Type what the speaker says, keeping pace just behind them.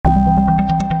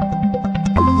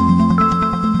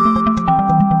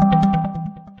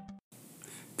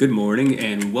Good morning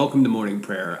and welcome to morning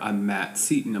prayer. I'm Matt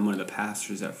Seaton. I'm one of the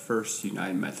pastors at First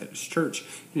United Methodist Church,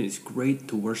 and it is great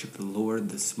to worship the Lord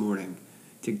this morning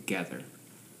together.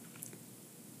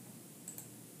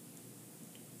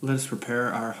 Let us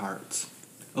prepare our hearts.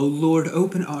 O Lord,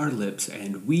 open our lips,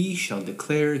 and we shall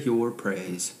declare your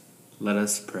praise. Let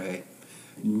us pray.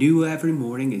 New every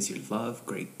morning is your love,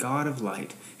 great God of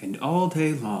light, and all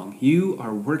day long you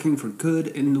are working for good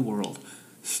in the world.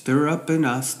 Stir up in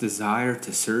us desire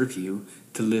to serve you,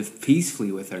 to live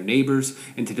peacefully with our neighbors,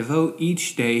 and to devote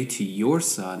each day to your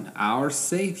Son, our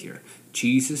Savior,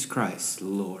 Jesus Christ,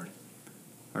 Lord.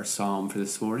 Our psalm for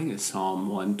this morning is Psalm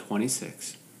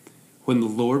 126. When the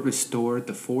Lord restored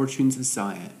the fortunes of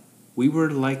Zion, we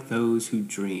were like those who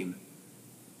dream.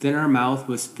 Then our mouth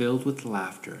was filled with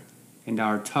laughter, and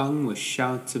our tongue with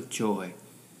shouts of joy.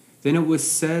 Then it was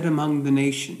said among the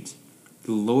nations,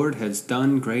 the Lord has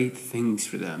done great things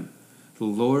for them. The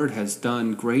Lord has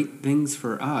done great things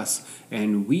for us,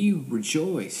 and we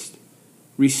rejoiced.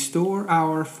 Restore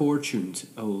our fortunes,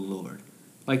 O Lord,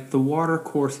 like the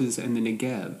watercourses in the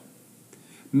Negeb.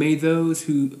 May those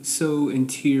who sow in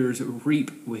tears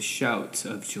reap with shouts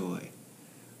of joy.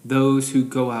 Those who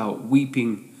go out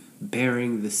weeping,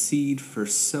 bearing the seed for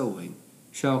sowing,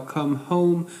 shall come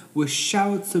home with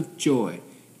shouts of joy,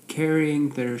 carrying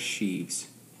their sheaves.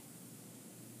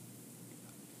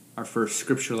 Our first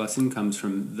scripture lesson comes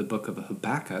from the book of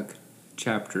Habakkuk,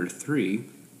 chapter 3,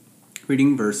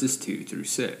 reading verses 2 through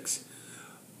 6.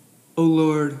 O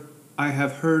Lord, I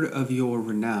have heard of your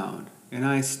renown, and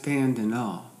I stand in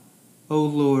awe, O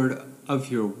Lord, of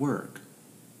your work.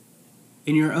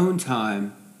 In your own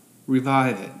time,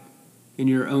 revive it. In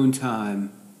your own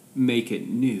time, make it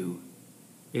new.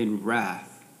 In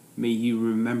wrath, may you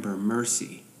remember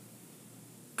mercy.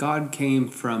 God came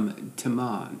from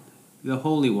Teman, the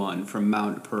Holy One from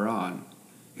Mount Paran.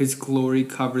 His glory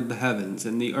covered the heavens,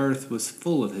 and the earth was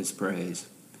full of his praise.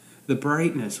 The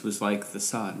brightness was like the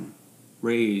sun.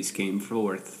 Rays came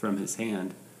forth from his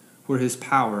hand, where his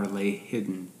power lay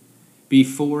hidden.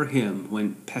 Before him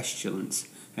went pestilence,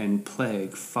 and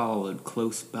plague followed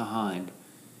close behind.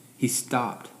 He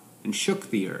stopped and shook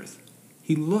the earth.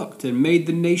 He looked and made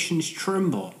the nations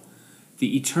tremble.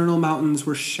 The eternal mountains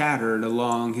were shattered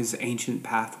along his ancient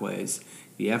pathways.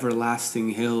 The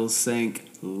everlasting hills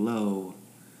sank low.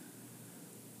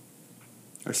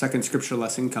 Our second scripture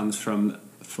lesson comes from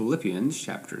Philippians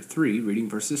chapter 3, reading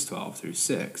verses 12 through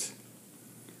 6.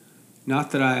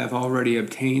 Not that I have already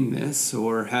obtained this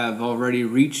or have already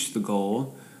reached the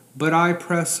goal, but I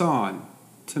press on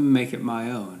to make it my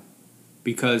own,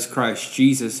 because Christ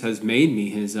Jesus has made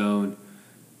me his own.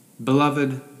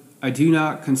 Beloved, I do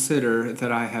not consider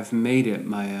that I have made it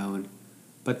my own,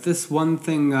 but this one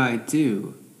thing I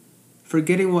do,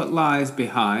 forgetting what lies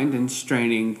behind and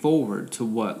straining forward to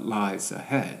what lies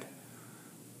ahead.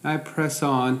 I press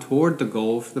on toward the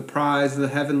goal for the prize of the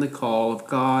heavenly call of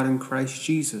God in Christ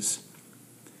Jesus.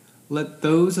 Let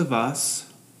those of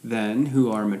us, then,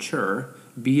 who are mature,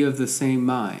 be of the same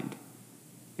mind.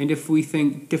 And if we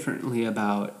think differently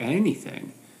about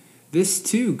anything, this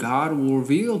too God will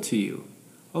reveal to you.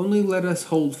 Only let us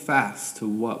hold fast to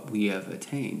what we have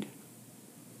attained.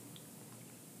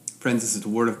 Friends, this is the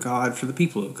word of God for the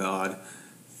people of God.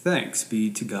 Thanks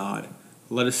be to God.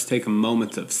 Let us take a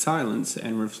moment of silence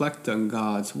and reflect on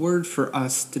God's word for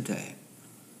us today.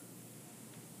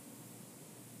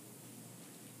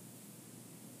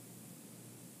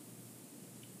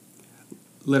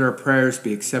 Let our prayers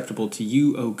be acceptable to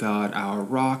you, O God, our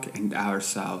rock and our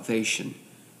salvation.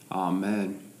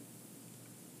 Amen.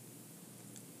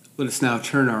 Let us now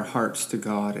turn our hearts to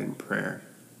God in prayer,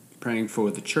 praying for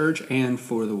the church and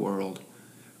for the world.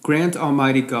 Grant,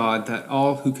 Almighty God, that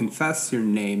all who confess your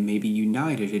name may be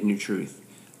united in your truth,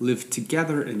 live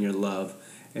together in your love,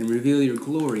 and reveal your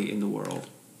glory in the world.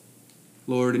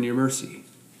 Lord, in your mercy,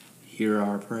 hear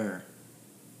our prayer.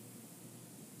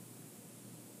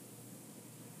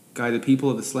 Guide the people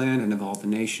of this land and of all the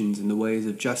nations in the ways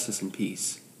of justice and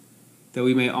peace, that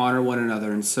we may honor one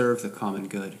another and serve the common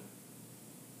good.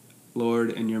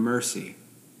 Lord, in your mercy,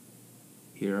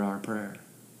 hear our prayer.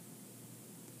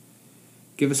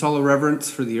 Give us all a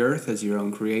reverence for the earth as your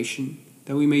own creation,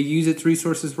 that we may use its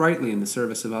resources rightly in the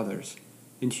service of others,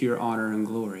 into your honor and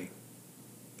glory.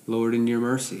 Lord, in your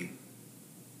mercy,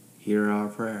 hear our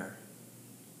prayer.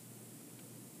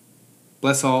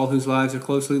 Bless all whose lives are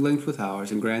closely linked with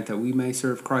ours, and grant that we may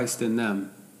serve Christ in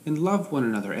them, and love one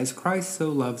another as Christ so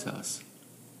loves us.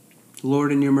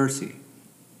 Lord, in your mercy,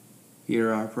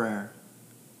 hear our prayer.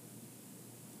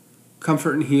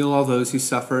 Comfort and heal all those who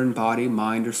suffer in body,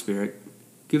 mind, or spirit.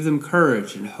 Give them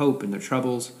courage and hope in their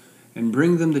troubles, and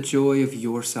bring them the joy of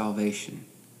your salvation.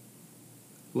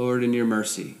 Lord, in your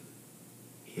mercy,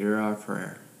 hear our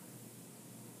prayer.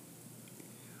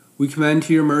 We commend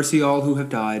to your mercy all who have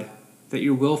died, that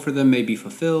your will for them may be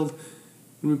fulfilled,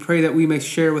 and we pray that we may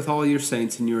share with all your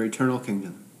saints in your eternal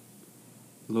kingdom.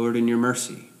 Lord, in your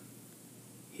mercy,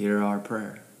 hear our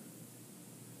prayer.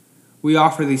 We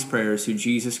offer these prayers through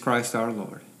Jesus Christ our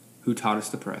Lord, who taught us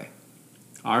to pray.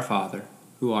 Our Father,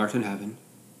 who art in heaven,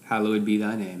 hallowed be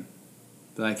thy name.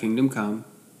 Thy kingdom come,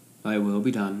 thy will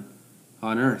be done,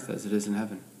 on earth as it is in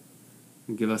heaven.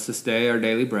 And give us this day our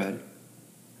daily bread,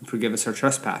 and forgive us our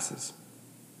trespasses,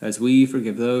 as we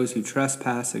forgive those who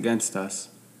trespass against us.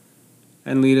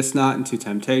 And lead us not into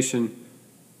temptation,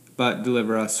 but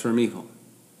deliver us from evil.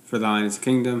 For thine is the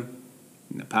kingdom,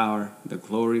 and the power, and the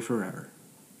glory forever.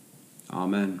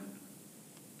 Amen.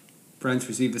 Friends,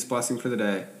 receive this blessing for the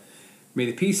day. May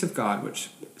the peace of God, which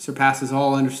surpasses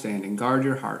all understanding, guard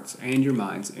your hearts and your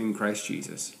minds in Christ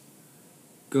Jesus.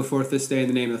 Go forth this day in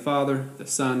the name of the Father, the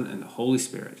Son, and the Holy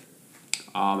Spirit.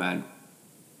 Amen.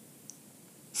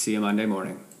 See you Monday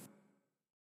morning.